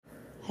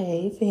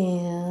Hey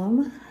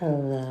fam,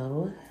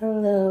 hello,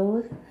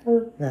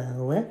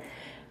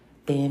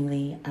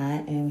 family. I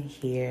am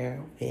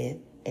here with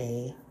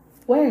a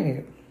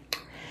word,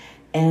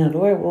 and the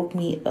Lord woke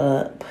me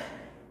up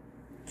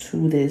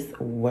to this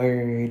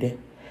word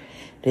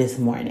this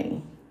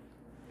morning,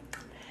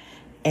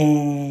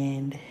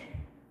 and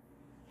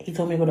He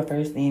told me to go to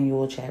 1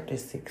 Samuel chapter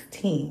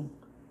 16,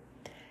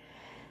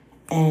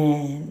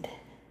 and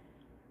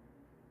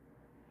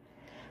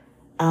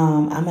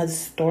I'm gonna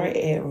start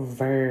at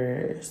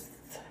verse.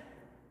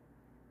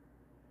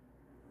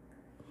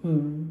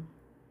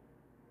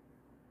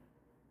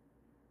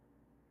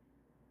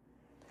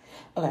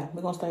 Okay,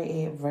 we're gonna start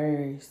at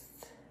verse.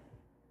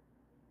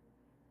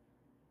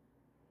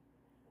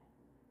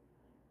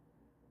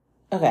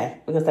 Okay,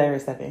 we're gonna start at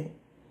verse 7.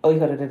 Oh, you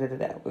got We're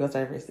gonna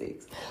start at verse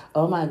 6.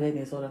 Oh my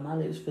goodness, hold on, my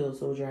lips feel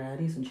so dry. I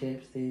need some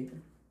chapstick.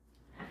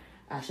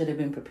 I should have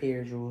been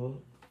prepared,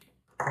 Jewel.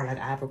 Or like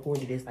I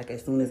recorded this like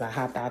as soon as I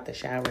hopped out the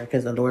shower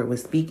because the Lord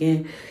was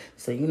speaking.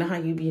 So you know how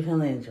you be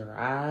feeling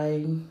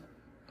dry?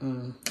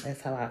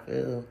 That's how I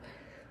feel.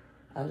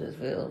 I just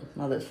feel,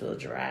 my lips feel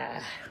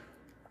dry.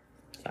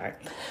 Sorry.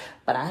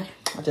 But I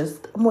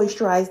just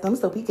moisturized them,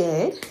 so we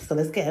good. So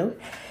let's go.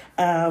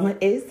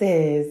 It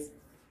says,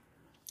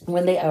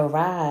 when they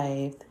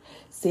arrived,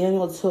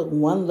 Samuel took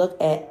one look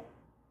at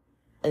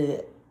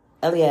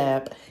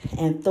Eliab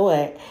and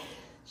thought,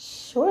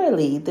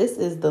 surely this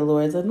is the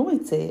Lord's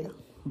anointed.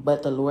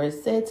 But the Lord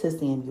said to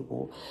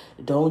Samuel,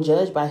 don't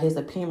judge by his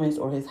appearance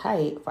or his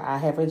height, for I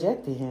have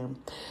rejected him.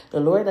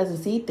 The Lord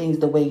doesn't see things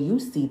the way you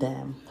see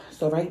them.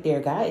 So right there,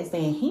 God is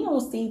saying he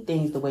don't see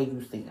things the way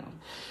you see them.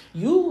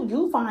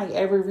 You find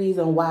every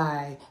reason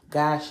why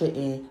God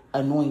shouldn't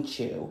anoint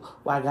you,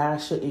 why God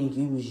shouldn't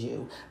use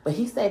you. But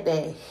he said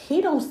that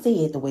he don't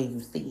see it the way you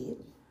see it.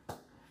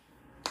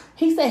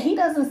 He said he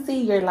doesn't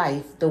see your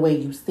life the way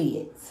you see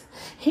it.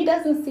 He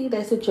doesn't see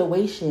that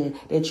situation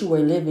that you are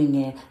living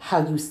in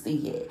how you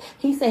see it.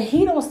 He said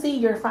he don't see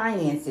your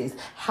finances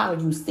how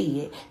you see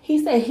it.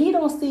 He said he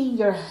don't see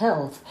your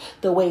health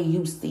the way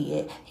you see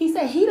it. He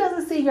said he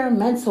doesn't see your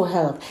mental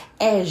health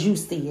as you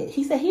see it.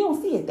 He said he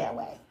don't see it that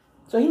way.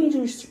 So he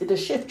needs you to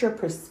shift your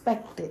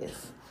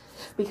perspective.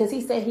 Because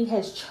he said he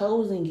has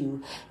chosen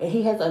you and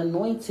he has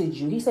anointed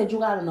you. He said you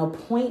got an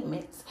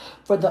appointment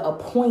for the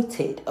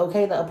appointed,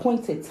 okay? The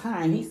appointed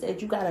time. He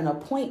said you got an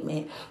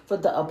appointment for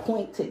the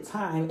appointed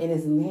time. It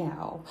is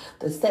now.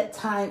 The set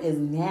time is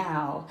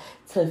now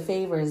to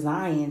favor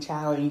Zion,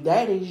 child. And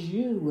that is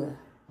you.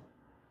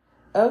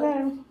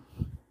 Okay?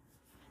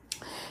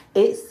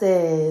 It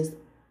says,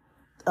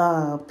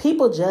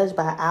 people judge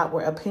by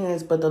outward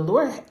appearance, but the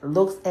Lord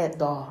looks at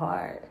the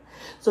heart.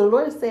 So the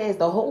Lord says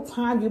the whole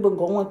time you've been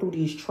going through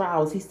these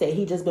trials, he said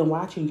he just been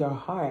watching your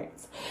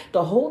hearts.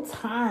 The whole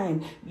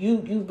time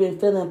you've been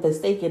feeling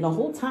forsaken, the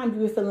whole time you've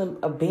been feeling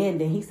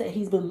abandoned, he said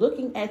he's been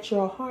looking at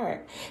your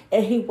heart.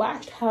 And he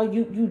watched how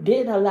you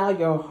did allow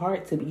your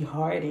heart to be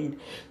hardened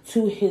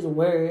to his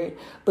word,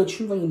 but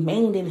you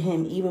remained in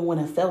him even when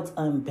it felt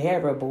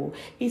unbearable.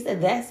 He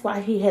said that's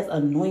why he has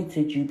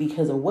anointed you,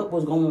 because of what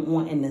was going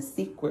on in the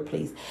secret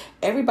place.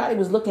 Everybody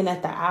was looking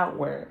at the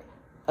outward.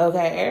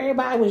 Okay,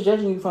 everybody was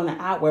judging you from the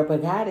outward,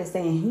 but God is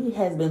saying he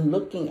has been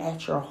looking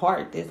at your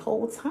heart this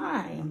whole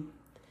time.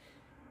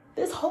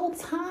 This whole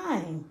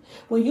time.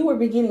 When you were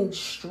beginning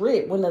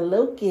stripped, when the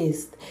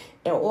locust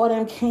and all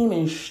them came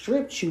and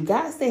stripped you,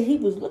 God said he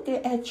was looking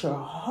at your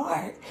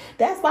heart.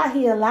 That's why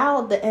he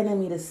allowed the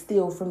enemy to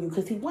steal from you,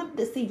 because he wanted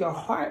to see your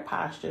heart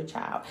posture,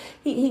 child.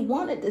 He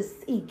wanted to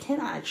see,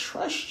 can I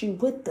trust you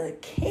with the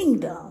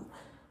kingdom?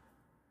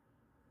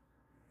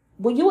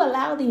 Will you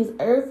allow these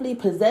earthly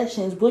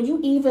possessions? Will you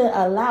even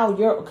allow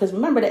because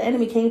remember, the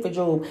enemy came for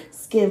Job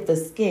skin for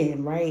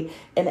skin, right?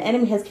 And the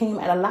enemy has came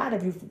at a lot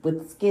of you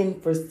with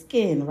skin for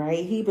skin,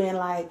 right? He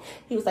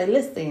was like,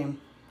 listen,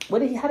 how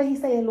did he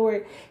say it,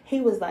 Lord? He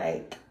was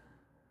like,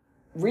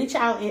 reach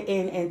out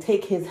and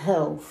take his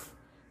health,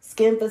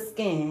 skin for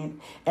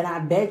skin. And I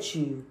bet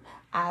you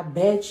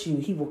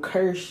he will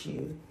curse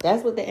you.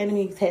 That's what the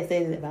enemy has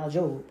said about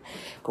Job.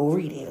 Go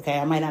read it, okay?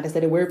 I might not have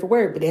said it word for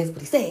word, but that's what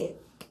he said.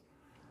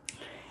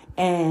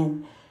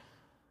 And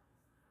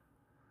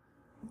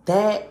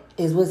that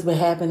is what's been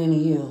happening to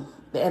you.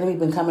 The enemy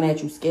been coming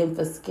at you skin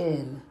for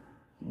skin.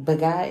 But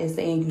God is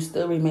saying you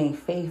still remain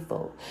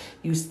faithful.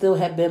 You still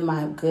have been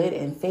my good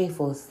and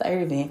faithful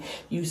servant.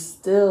 You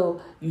still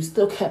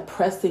kept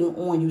pressing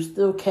on. You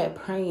still kept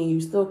praying.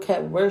 You still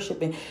kept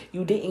worshiping.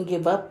 You didn't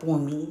give up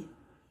on me.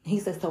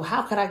 He said, so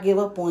how could I give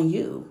up on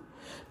you?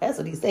 That's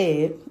what he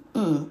said.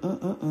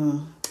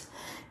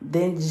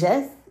 Then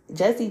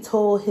Jesse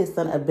told his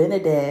son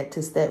Abinadab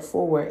to step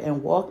forward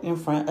and walk in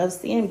front of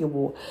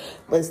Samuel.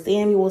 But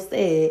Samuel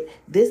said,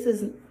 this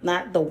is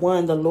not the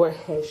one the Lord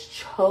has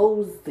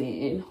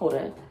chosen.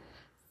 Hold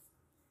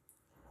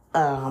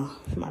on.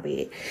 My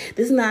bad.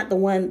 This is not the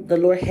one the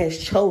Lord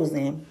has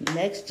chosen.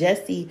 Next,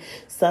 Jesse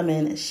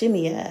summoned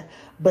Shimei.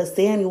 But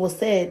Samuel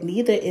said,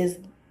 neither is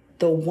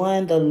the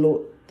one the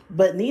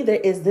But neither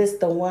is this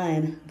the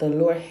one the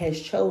Lord has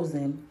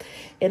chosen.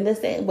 In the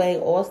same way,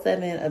 all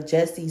 7 of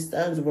Jesse's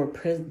sons were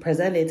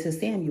presented to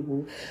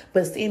Samuel.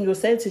 But Samuel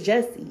said to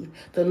Jesse,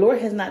 "The Lord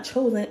has not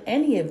chosen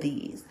any of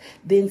these."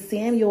 Then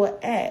Samuel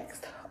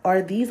asked,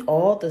 "Are these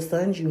all the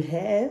sons you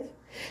have?"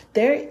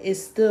 "There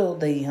is still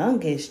the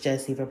youngest,"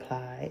 Jesse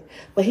replied,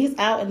 "but he's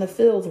out in the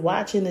fields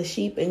watching the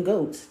sheep and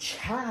goats."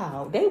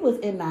 Child, they was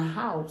in the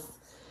house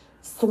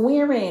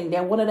swearing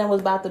that one of them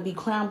was about to be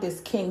crowned as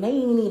king. They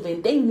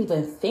didn't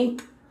even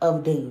think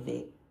of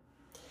David.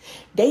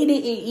 They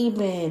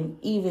didn't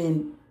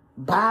even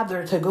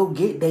bother to go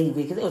get David,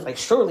 because it was like,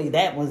 surely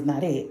that was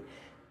not it.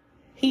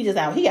 He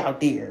out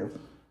there.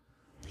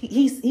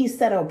 He's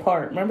set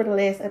apart. Remember the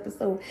last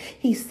episode?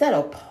 He's set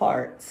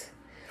apart.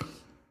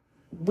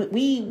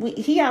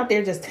 He out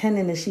there just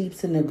tending the sheep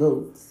and the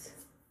goats.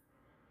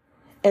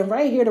 And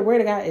right here, the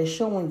word of God is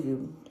showing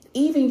you,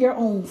 even your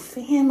own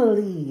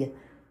family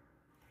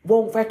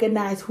won't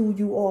recognize who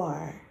you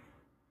are.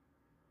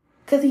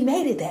 Because he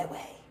made it that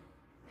way.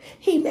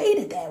 He made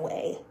it that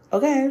way.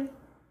 Okay?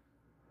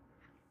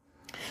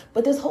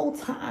 But this whole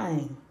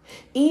time,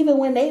 even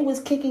when they was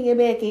kicking your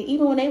back, and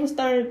even when they was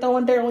starting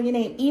throwing dirt on your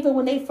name, even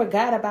when they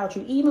forgot about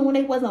you, even when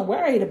they wasn't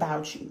worried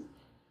about you,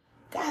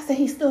 God said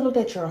he still looked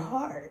at your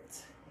heart.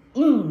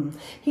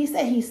 He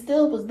said he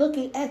still was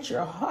looking at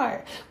your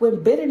heart.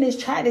 When bitterness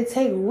tried to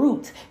take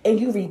root and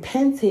you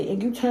repented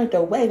and you turned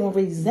away. When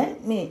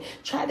resentment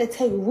tried to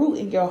take root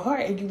in your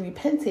heart and you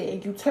repented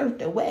and you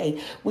turned away.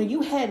 When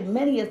you had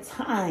many a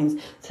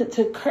times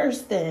to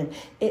curse them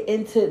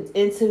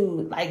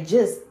into like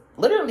just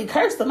literally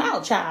curse them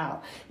out, child.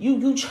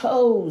 You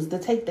chose to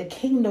take the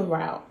kingdom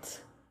route.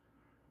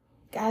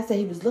 God said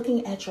he was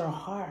looking at your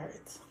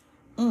heart.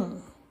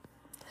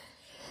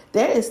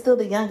 "There is still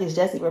the youngest,"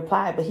 Jesse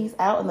replied, "but he's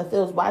out in the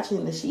fields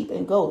watching the sheep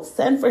and goats."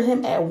 "Send for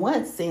him at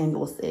once,"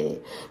 Samuel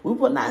said. "We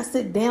will not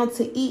sit down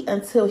to eat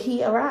until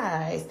he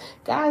arrives."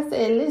 God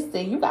said,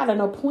 "Listen, you got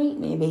an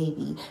appointment,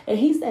 baby." And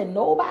he said,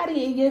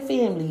 nobody in your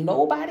family,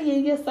 nobody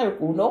in your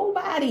circle,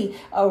 nobody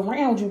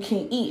around you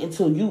can eat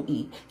until you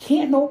eat.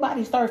 Can't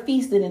nobody start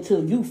feasting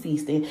until you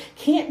feasting.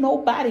 Can't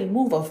nobody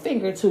move a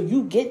finger till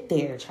you get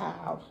there,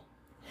 child.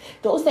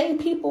 Those same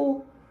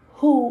people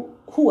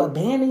who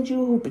abandoned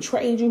you, who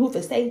betrayed you, who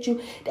forsake you,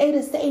 they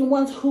the same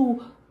ones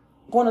who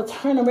gonna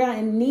turn around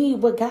and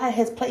need what God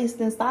has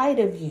placed inside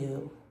of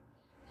you.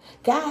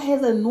 God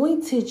has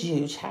anointed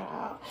you,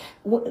 child.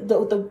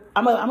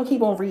 I'm gonna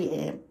keep on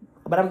reading,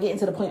 but I'm getting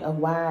to the point of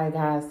why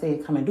God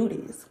said, "Come and do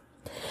this."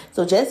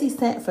 So Jesse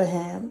sent for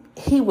him.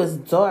 He was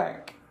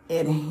dark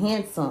and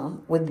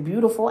handsome with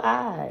beautiful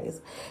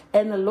eyes.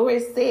 And the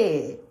Lord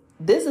said,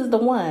 "This is the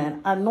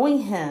one,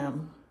 anoint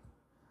him."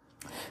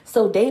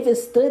 So David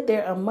stood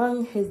there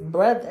among his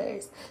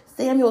brothers.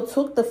 Samuel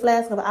took the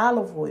flask of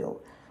olive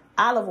oil.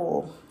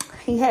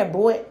 He had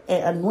brought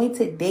and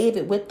anointed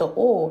David with the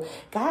oil.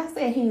 God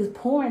said he's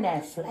pouring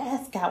that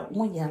flask out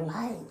on your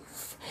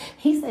life.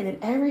 He said, and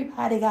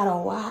everybody gotta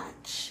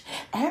watch.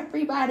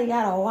 Everybody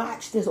gotta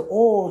watch this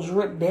oil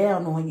drip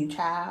down on you,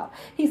 child.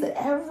 He said,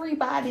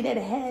 everybody that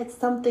had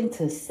something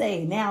to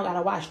say now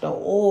gotta watch the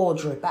oil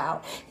drip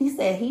out. He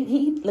said,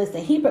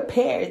 he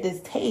prepared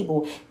this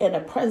table in the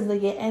presence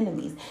of your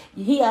enemies.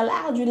 He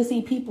allowed you to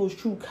see people's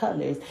true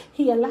colors.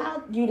 He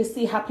allowed you to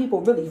see how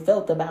people really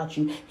felt about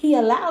you. He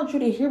allowed you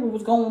to hear what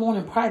was going on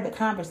in private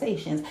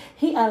conversations.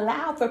 He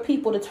allowed for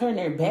people to turn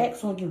their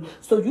backs on you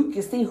so you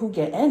could see who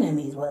your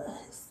enemies was.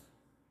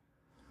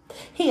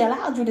 He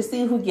allowed you to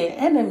see who your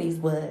enemies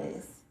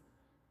was.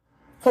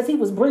 Because he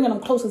was bringing them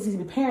closer. He's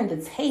preparing the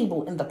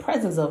table in the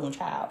presence of them,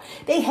 child.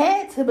 They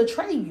had to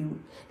betray you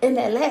in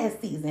that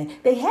last season.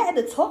 They had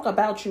to talk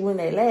about you in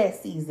that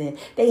last season.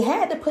 They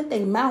had to put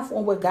their mouth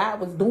on what God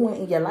was doing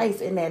in your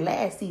life in that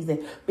last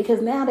season.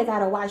 Because now they got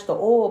to watch the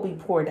oil be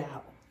poured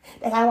out.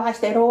 They got to watch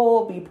that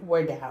oil be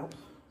poured out.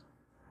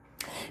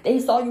 They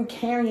saw you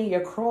carrying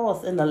your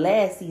cross in the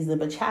last season,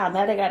 but child,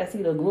 now they got to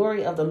see the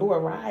glory of the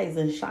Lord rise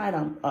and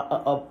shine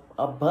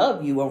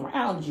above you,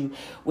 around you,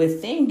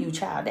 within you,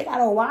 child. They got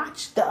to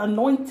watch the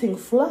anointing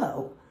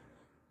flow.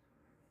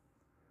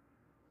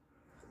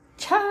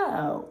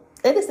 Child,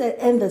 it said,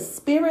 and the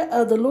Spirit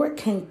of the Lord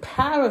came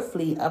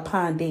powerfully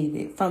upon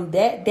David from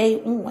that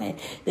day on.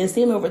 Then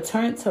Samuel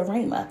returned to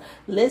Ramah.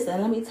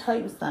 Listen, let me tell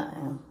you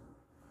something.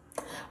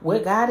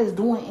 What God is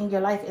doing in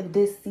your life in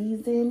this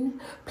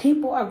season,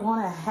 people are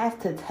going to have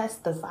to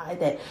testify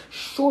that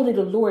surely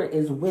the Lord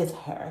is with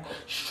her.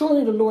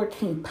 Surely the Lord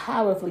came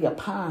powerfully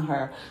upon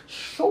her.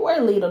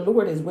 Surely the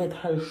Lord is with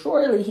her.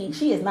 Surely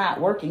she is not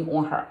working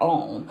on her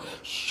own.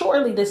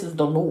 Surely this is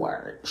the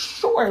Lord.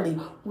 Surely,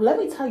 let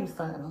me tell you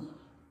something.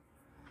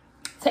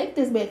 Take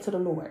this back to the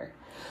Lord.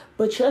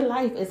 But your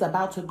life is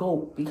about to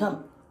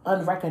become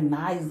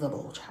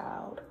unrecognizable,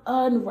 child.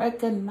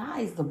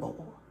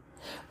 Unrecognizable.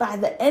 By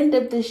the end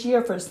of this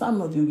year, for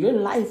some of you, your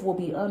life will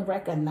be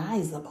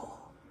unrecognizable.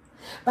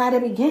 By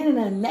the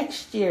beginning of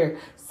next year,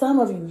 some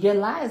of you, your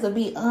lives will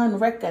be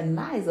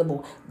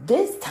unrecognizable.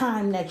 This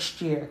time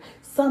next year,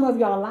 Some of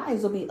your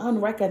lives will be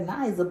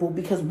unrecognizable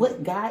because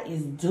what God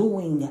is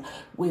doing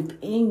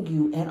within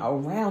you and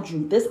around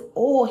you, this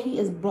oil he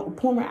is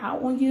pouring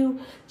out on you,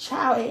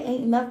 child, it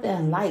ain't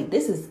nothing light.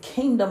 This is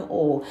kingdom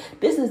oil.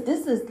 This is,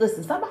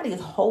 listen, somebody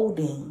is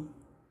holding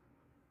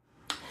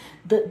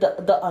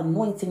the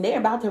anointing. They're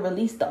about to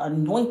release the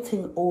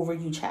anointing over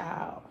you,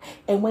 child.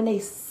 And when they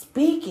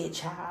speak it,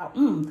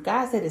 child,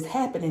 God said it's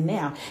happening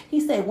now. He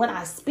said, when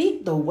I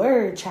speak the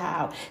word,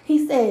 child,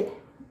 he said,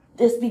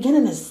 it's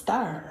beginning to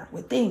stir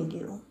within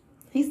you.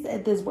 He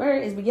said this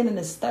word is beginning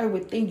to stir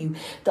within you.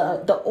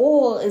 The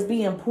oil is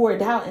being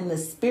poured out in the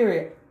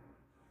spirit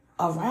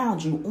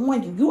around you,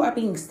 on you. You are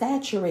being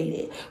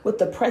saturated with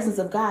the presence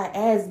of God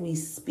as we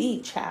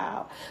speak,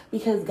 child.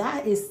 Because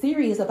God is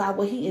serious about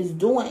what he is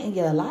doing in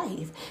your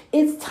life.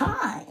 It's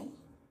time.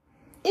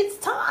 It's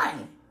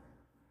time.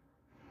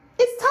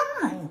 It's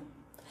time.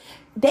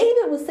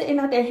 David was sitting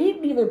out there. He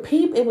didn't even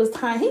peep it was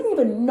time. He didn't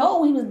even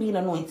know he was being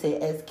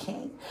anointed as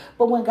king.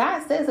 But when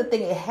God says a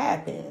thing, it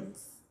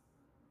happens.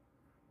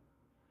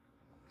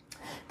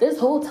 This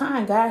whole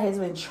time, God has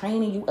been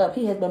training you up.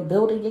 He has been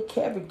building your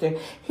character.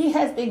 He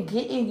has been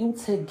getting you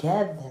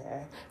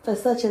together for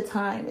such a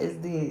time as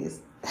this.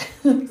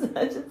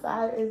 Such a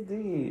time as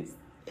this.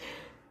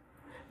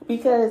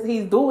 Because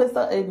he's doing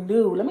something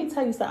new. Let me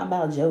tell you something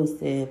about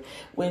Joseph.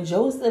 When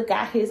Joseph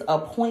got his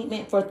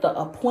appointment for the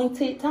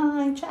appointed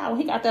time, child,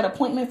 he got that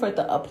appointment for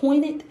the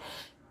appointed,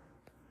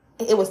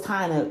 it was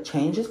time to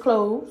change his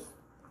clothes.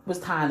 It was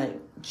time to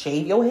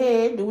shave your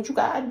head. Do what you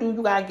got to do.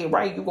 You got to get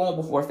right. You're going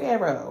before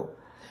Pharaoh.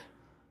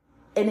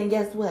 And then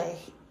guess what?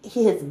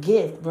 His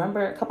gift,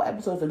 remember a couple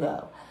episodes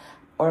ago,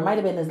 or it might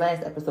have been his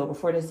last episode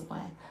before this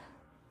one,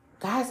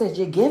 God says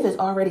your gift is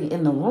already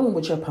in the room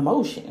with your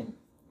promotion.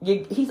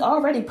 He's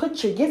already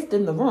put your gift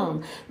in the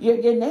room. Your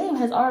name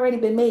has already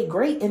been made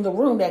great in the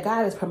room that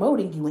God is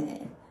promoting you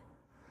in.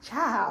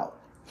 Child.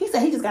 He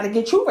said he just got to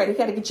get you ready. He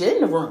got to get you in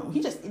the room.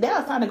 Now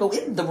it's time to go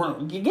in the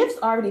room. Your gift's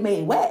already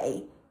made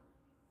way.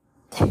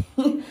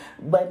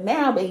 But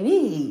now,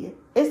 baby,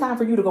 it's time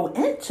for you to go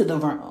into the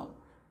room.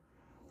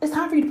 It's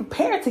time for you to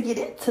prepare to get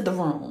into the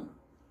room.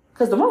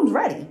 Because the room's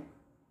ready.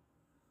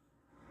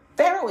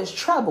 Pharaoh is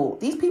troubled.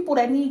 These people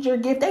that need your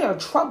gift, they are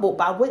troubled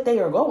by what they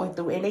are going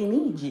through and they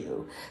need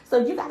you.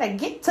 So you got to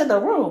get to the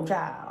room,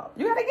 child.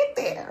 You got to get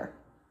there.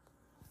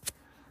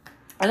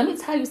 And let me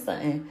tell you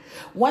something.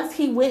 Once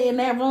he went in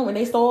that room and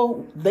they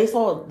saw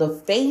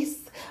the face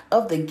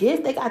of the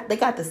gift, they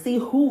got to see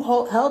who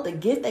held the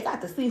gift. They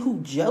got to see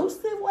who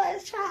Joseph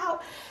was, child.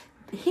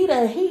 He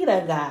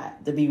done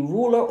got to be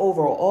ruler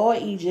over all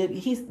Egypt.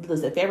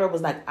 Listen, Pharaoh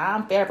was like,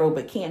 I'm Pharaoh,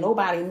 but can't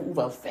nobody move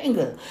a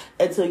finger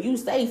until you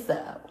say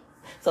so.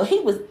 So he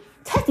was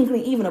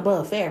technically even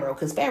above Pharaoh,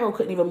 because Pharaoh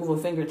couldn't even move a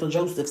finger until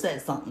Joseph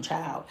said something,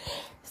 child.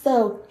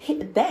 So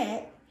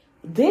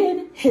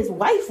then his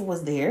wife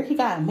was there. He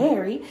got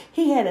married.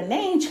 He had a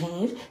name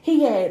change.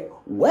 He had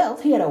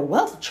wealth. He had a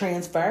wealth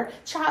transfer.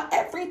 Child,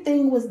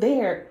 everything was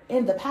there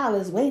in the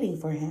palace waiting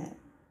for him.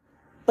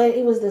 But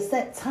it was the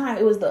set time.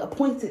 It was the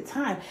appointed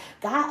time.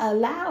 God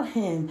allowed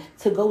him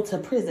to go to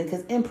prison,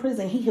 because in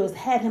prison, he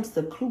had him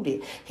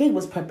secluded. He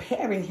was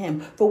preparing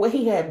him for what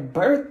he had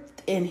birthed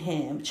in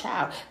him,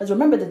 child. Because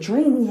remember the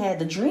dream he had,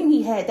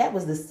 that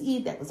was the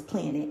seed that was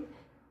planted.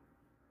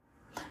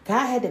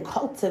 God had to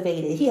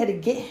cultivate it. He had to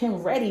get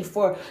him ready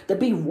to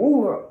be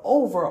ruler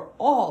over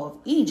all of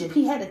Egypt.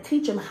 He had to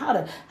teach him how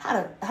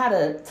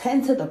to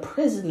tend to the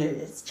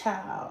prisoners,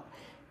 child.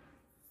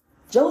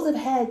 Joseph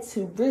had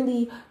to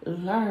really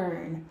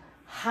learn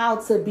how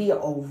to be a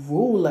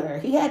ruler.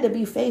 He had to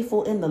be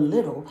faithful in the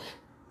little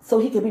so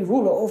he could be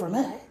ruler over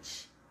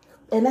much.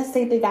 And that's the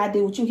same thing God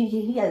did with you.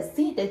 He has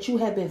seen that you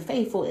have been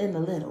faithful in the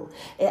little.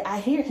 And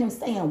I hear him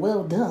saying,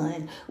 well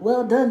done,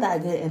 thy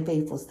good and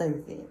faithful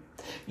servant.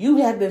 You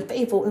have been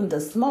faithful in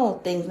the small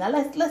things. Now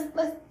let's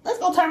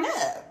go turn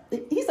up.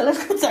 He said,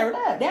 let's go turn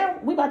up. Now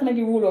we about to make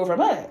you ruler over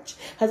much.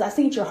 Because I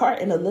seen your heart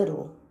in the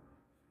little.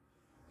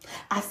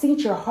 I seen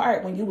your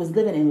heart when you was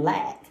living in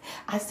lack.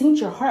 I seen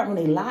your heart when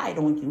they lied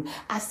on you.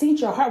 I seen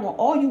your heart when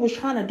all you was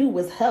trying to do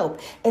was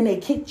help and they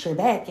kicked your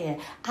back in.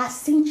 I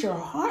seen your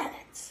heart.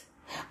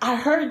 I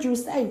heard you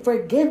say,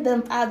 forgive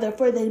them, Father,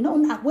 for they know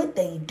not what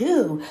they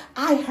do.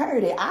 I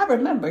heard it. I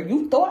remember.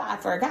 You thought I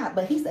forgot,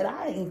 but he said,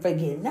 I didn't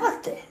forget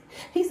nothing.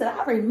 He said,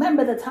 I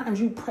remember the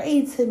times you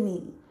prayed to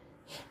me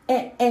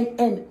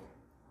and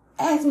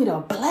asked me to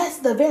bless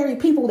the very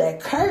people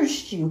that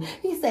cursed you.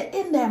 He said,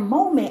 in that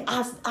moment,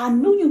 I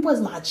knew you was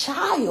my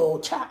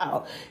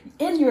child.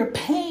 In your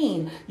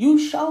pain, you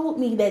showed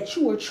me that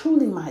you were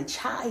truly my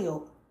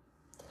child.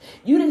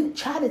 You didn't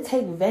try to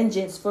take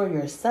vengeance for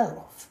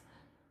yourself.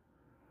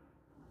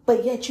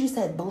 But yet you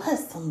said,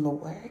 bless them,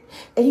 Lord.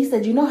 And he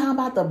said, you know how I'm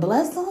about to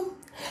bless them?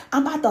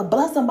 I'm about to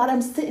bless them by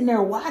them sitting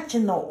there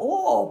watching the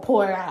oil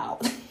pour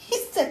out. He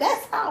said,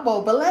 that's how I'm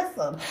going to bless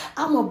them.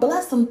 I'm going to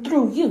bless them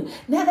through you.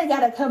 Now they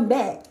got to come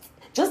back.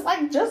 Just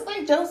like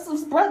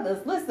Joseph's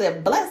brothers.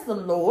 Listen, bless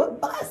them,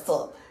 Lord. Bless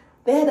them.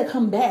 They had to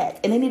come back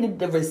and they needed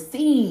to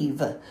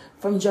receive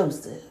from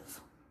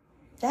Joseph.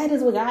 That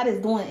is what God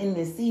is doing in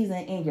this season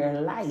in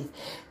your life.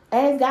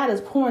 As God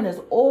is pouring this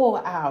oil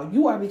out,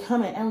 you are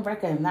becoming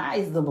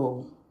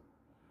unrecognizable.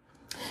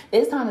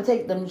 It's time to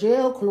take them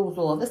jail clothes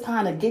off. It's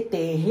time to get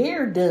their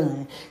hair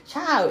done.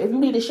 Child, if you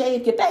need to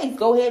shave your face,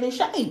 go ahead and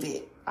shave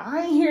it.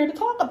 I ain't here to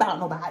talk about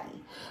nobody.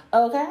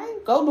 Okay?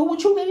 Go do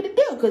what you need to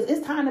do because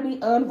it's time to be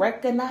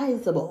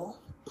unrecognizable.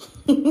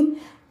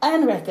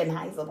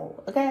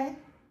 Unrecognizable. Okay?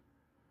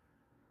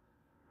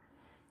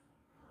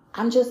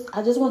 I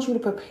just want you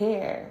to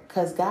prepare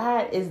because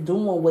God is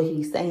doing what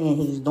he's saying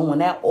he's doing.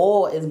 That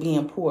oil is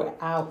being poured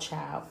out,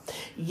 child.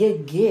 Your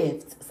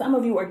gifts. Some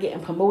of you are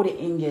getting promoted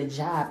in your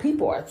job.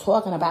 People are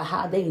talking about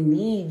how they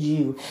need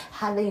you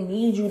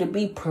to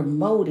be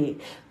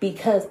promoted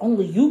because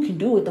only you can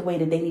do it the way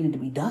that they need it to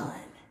be done.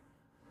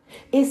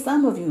 It's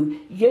some of you,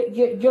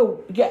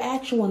 your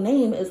actual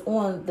name is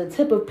on the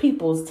tip of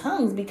people's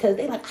tongues because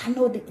they're like, I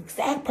know the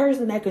exact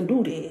person that can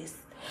do this.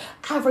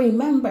 I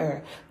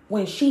remember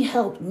when she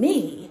helped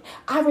me.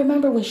 I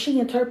remember when she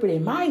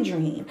interpreted my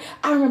dream.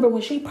 I remember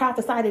when she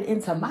prophesied it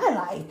into my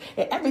life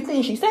and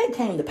everything she said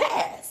came to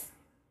pass.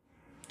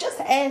 Just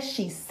as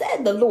she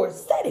said, the Lord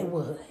said it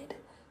would.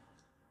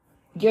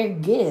 Your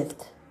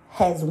gift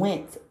has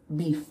went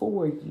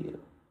before you.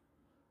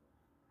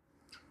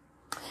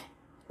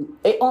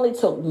 It only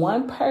took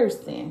one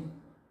person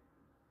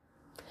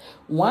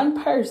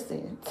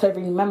to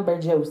remember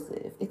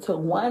Joseph. It took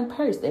one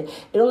person.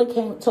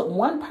 Took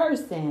one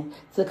person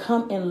to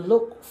come and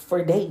look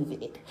for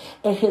David.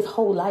 And his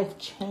whole life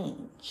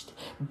changed.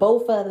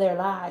 Both of their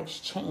lives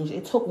changed.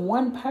 It took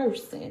one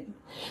person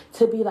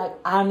to be like,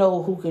 I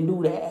know who can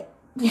do that.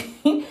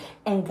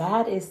 And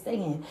God is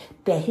saying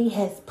that he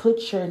has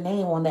put your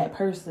name on that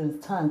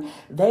person's tongue.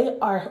 They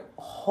are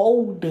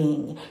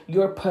holding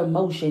your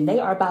promotion. They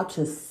are about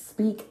to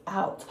speak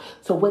out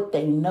to what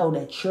they know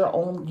that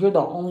you're the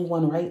only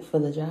one right for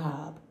the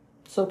job.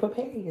 So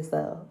prepare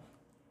yourself.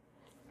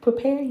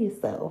 Prepare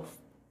yourself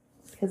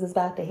because it's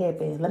about to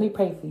happen. Let me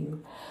pray for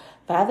you.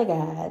 Father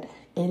God,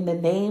 in the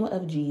name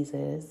of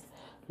Jesus,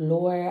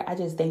 Lord, I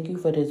just thank you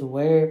for this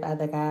word,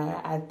 Father God.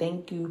 I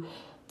thank you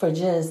for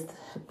just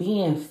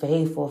being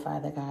faithful,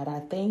 Father God.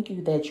 I thank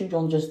you that you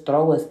don't just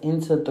throw us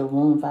into the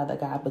room, Father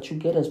God, but you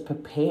get us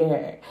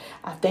prepared.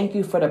 I thank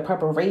you for the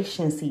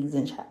preparation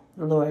season,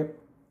 Lord.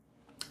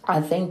 I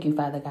thank you,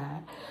 Father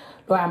God.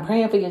 Lord, I'm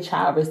praying for your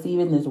child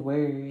receiving this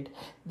word,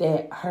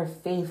 that her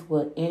faith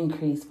will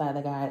increase,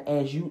 Father God,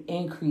 as you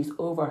increase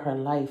over her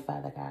life,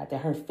 Father God,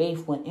 that her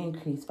faith will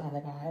increase,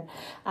 Father God.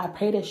 I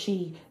pray that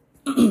she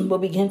will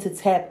begin to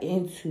tap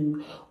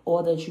into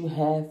all that you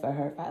have for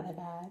her, Father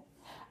God.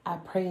 I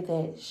pray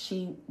that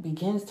she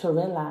begins to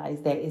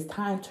realize that it's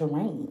time to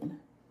reign.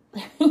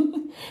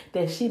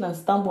 That she done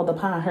stumbled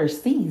upon her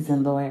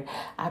season, Lord.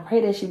 I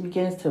pray that she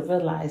begins to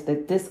realize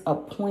that this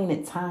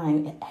appointed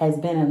time has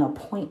been an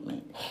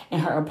appointment.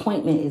 And her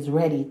appointment is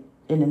ready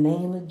in the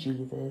name of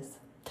Jesus.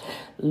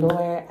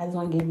 Lord, I just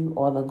want to give you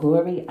all the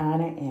glory,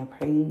 honor, and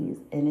praise.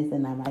 And it's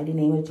in the mighty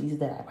name of Jesus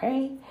that I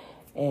pray.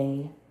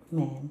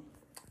 Amen.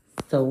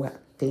 So,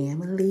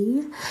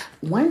 family,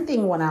 one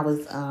thing when I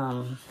was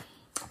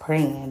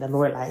praying, the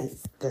Lord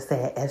just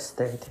said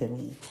Esther to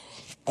me.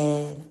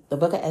 And the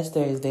book of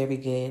Esther is very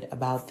good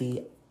about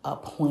the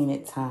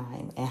appointed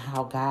time and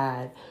how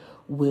God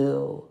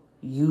will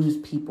use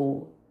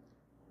people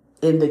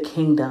in the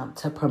kingdom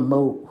to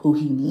promote who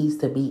he needs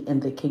to be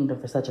in the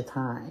kingdom for such a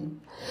time.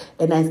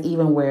 And that's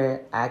even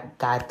where I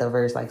got the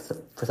verse,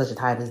 for such a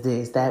time as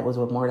this. That was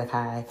what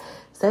Mordecai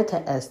said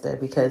to Esther,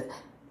 because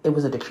it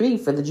was a decree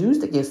for the Jews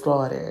to get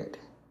slaughtered.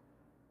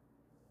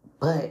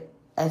 But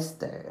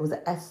Esther, it was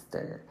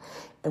Esther.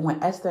 And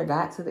when Esther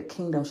got to the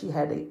kingdom, she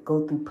had to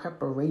go through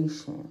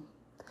preparation.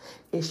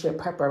 It's your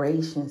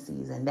preparation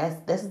season.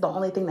 That's the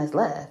only thing that's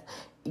left.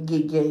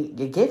 Your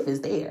gift is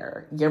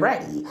there. You're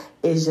ready.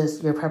 It's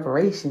just your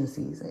preparation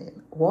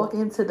season. Walk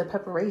into the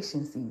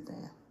preparation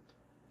season.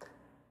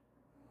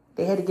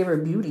 They had to give her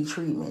beauty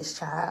treatments,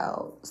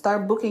 child.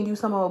 Start booking you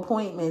some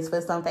appointments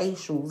for some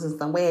facials and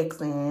some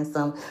waxing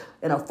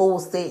and a full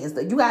set and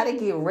stuff. You got to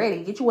get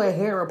ready. Get you a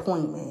hair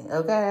appointment,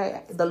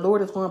 okay? The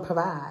Lord is going to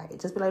provide.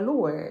 Just be like,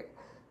 Lord,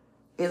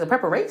 is it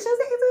preparation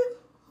season?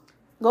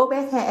 Go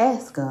back and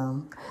ask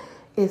him.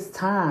 It's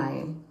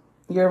time.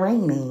 You're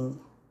reigning.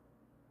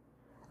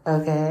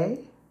 Okay?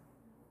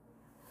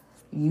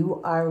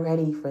 You are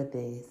ready for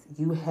this.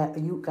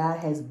 God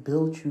has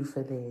built you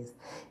for this.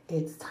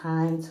 It's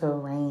time to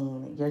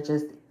reign.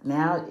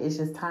 It's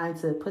just time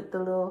to put the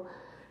little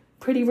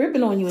pretty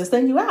ribbon on you and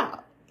send you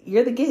out.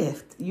 You're the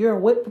gift. You're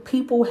what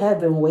people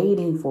have been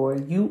waiting for.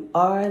 You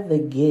are the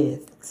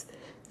gift,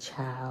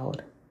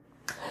 child.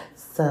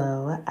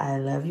 So I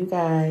love you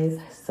guys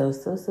so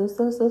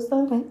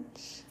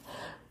much.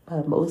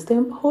 But most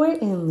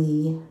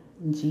importantly,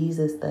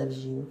 Jesus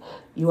loves you.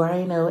 You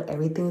already know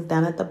everything's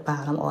down at the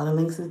bottom. All the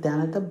links is down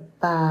at the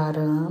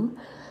bottom.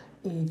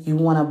 If you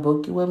want to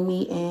book you a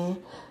meeting,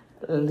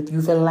 if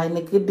you feel like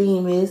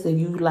Nicodemus, if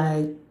you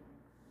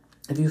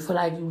feel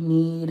like you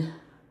need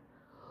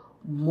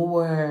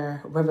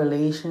more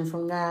revelation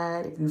from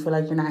God, if you feel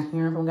like you're not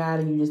hearing from God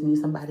and you just need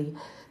somebody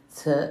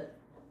to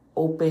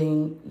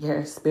open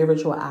your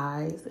spiritual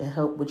eyes and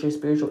help with your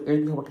spiritual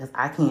ears, because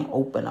I can't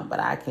open them, but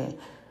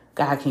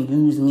God can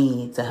use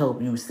me to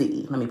help you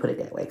see. Let me put it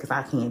that way, because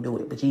I can't do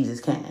it, but Jesus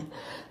can.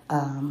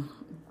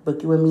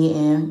 Book you and me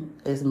in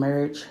is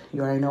merch.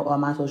 You already know all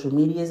my social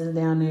medias is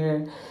down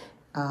there.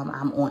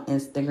 I'm on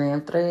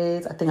Instagram,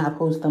 Threads. I think I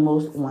post the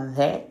most on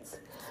that.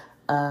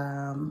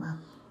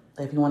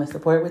 If you want to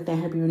support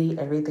Within Her Beauty,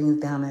 everything's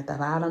down at the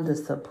bottom to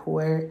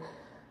support.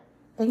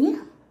 And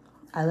yeah,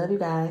 I love you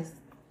guys.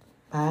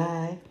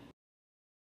 Bye.